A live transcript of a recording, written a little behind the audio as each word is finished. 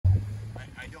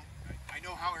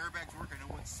how airbags work. I know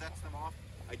what sets them off.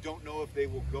 I don't know if they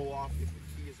will go off if the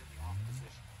key is in the off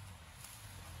position.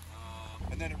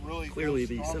 And then it really clearly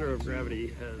the center of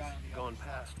gravity has gone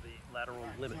past the lateral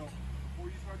limit. So before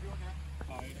you start doing that,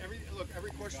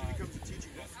 every question becomes a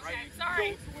teaching lesson, right? Okay,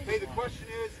 sorry. So, hey, the question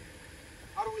is,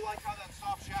 how do we like how that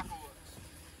soft shackle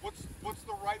looks? What's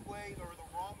the right way or the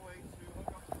wrong way to hook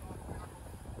up the soft shackle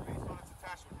based on its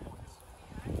attachment points?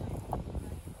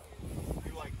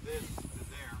 You like this to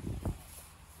there,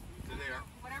 to there.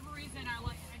 For whatever reason, I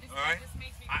like. All right. It just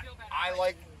makes me feel better.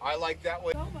 I like that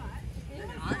way. So much.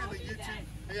 I have a YouTube.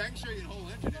 Hey, I can show you the whole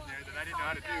engine in there that I didn't know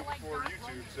how to do before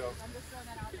YouTube. So,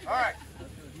 all right,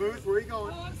 Moose, where are you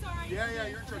going? Oh, I'm sorry. Yeah,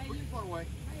 you're in charge. Put your phone away.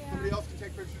 Somebody else can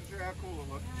take pictures and show how cool it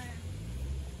looks.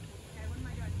 Okay, what am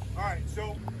I doing? All right,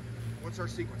 so what's our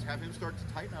sequence? Have him start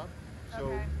to tighten up. So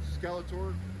Okay.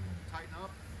 Skeletor, tighten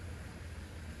up.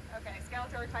 Okay,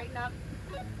 Skeletor, tighten up.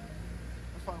 That's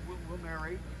fine. We'll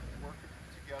narrate, work it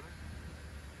together.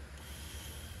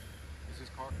 Is this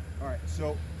car? All right,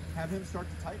 so have him start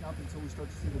to tighten up until we start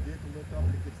to see the vehicle lift up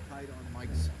and it gets tight on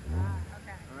Mike's.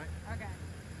 Okay. All right. Okay.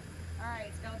 All right,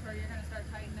 Skeletor, you're gonna start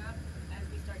tightening up as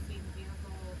we start seeing the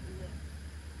vehicle lift.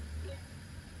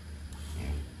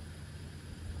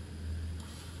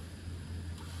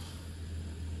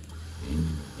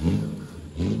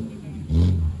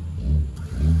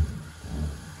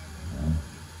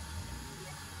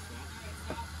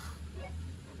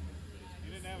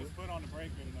 You didn't have his foot on the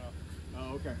brake good enough.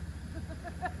 Oh, okay.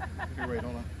 Okay, wait,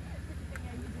 hold on.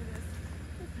 Yeah, you do this.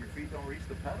 Your feet don't reach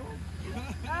the pedal?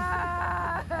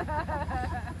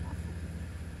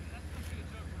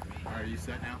 All right, are you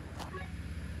set now? Oh,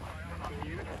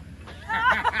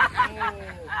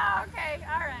 okay,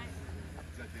 all right.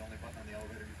 Is that the only button on the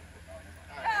elevator you can put on?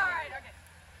 All right, okay.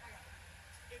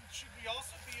 And should we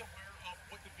also be aware of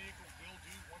what the vehicle will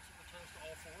do once it returns to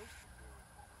all fours?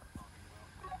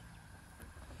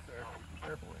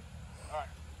 Carefully. All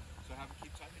right. So have him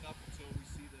keep tightening up until we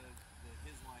see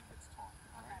his line gets taut.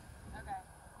 All right. Okay.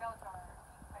 Skeletor,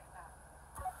 tighten up.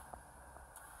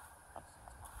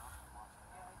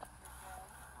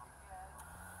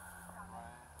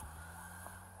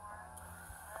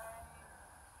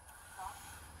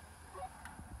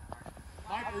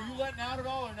 Mike, are you letting out at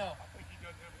all or no? I think he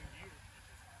doesn't have it in gear.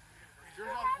 Is yours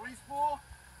on free spool?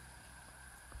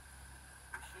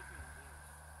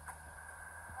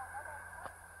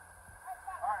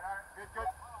 All right, good.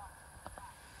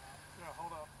 Yeah,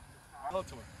 hold up.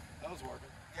 That was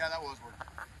working. Yeah, that was working.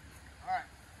 All right.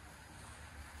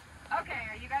 Okay,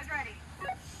 are you guys ready?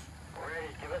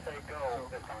 Ready, give us a go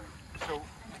this time. So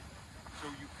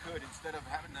you could, instead of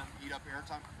having them eat up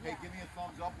airtime, hey, give me a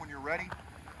thumbs up when you're ready,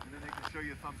 and then they can show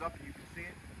you a thumbs up and you can see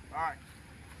it. All right,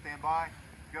 stand by,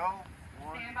 go.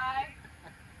 One. Stand by.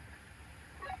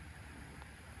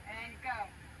 And go.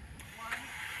 1, 2,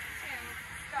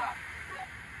 stop.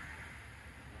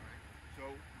 So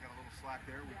we got a little slack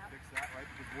there. We fix that, right?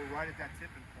 Because we're right at that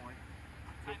tipping point.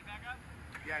 Tighten back up.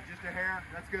 Yeah, just a hair.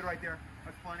 That's good right there.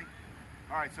 That's plenty.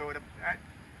 All right, so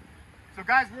so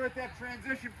guys, we're at that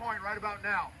transition point right about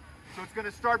now. So it's going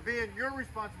to start being your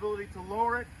responsibility to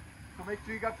lower it. So make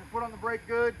sure you got your foot on the brake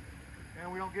good, and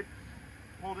we don't get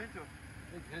pulled into it.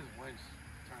 I think his winch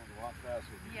turns a lot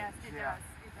faster. Yes, it Yeah. does.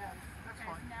 It does. That's Okay,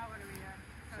 fine. so now what are we doing?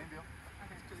 Same deal.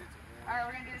 Okay. All right,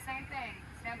 we're going to do the same thing.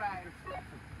 Stand by.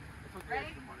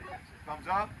 Ready? Thumbs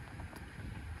up.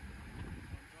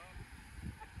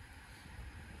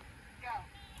 Go.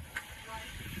 1,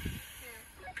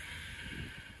 2.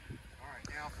 All right,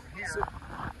 now from here.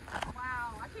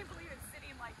 Wow, I can't believe it's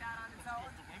sitting like that on its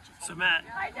own. So Matt,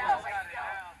 I know.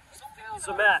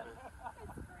 so Matt,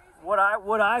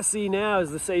 what I see now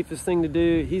is the safest thing to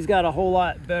do. He's got a whole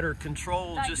lot better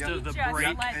control Like just he of the just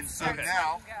brake. lets And so everything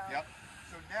now, go. yep.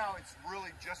 So now it's really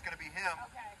just going to be him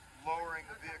Okay. lowering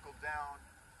the vehicle down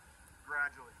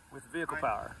gradually. With vehicle Right?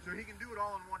 power. So he can do it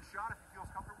all in one shot if he feels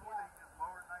comfortable with it. He can just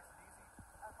lower it nice and easy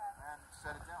and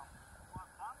set it down.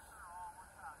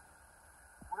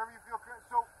 Whatever you feel.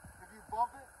 So if you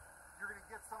bump it, you're going to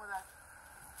get some of that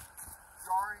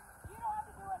jarring You don't have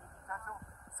to do anything. potential.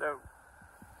 So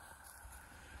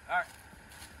All right.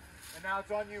 And now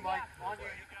it's on you, Mike. On you.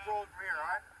 You control it from here,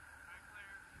 all right?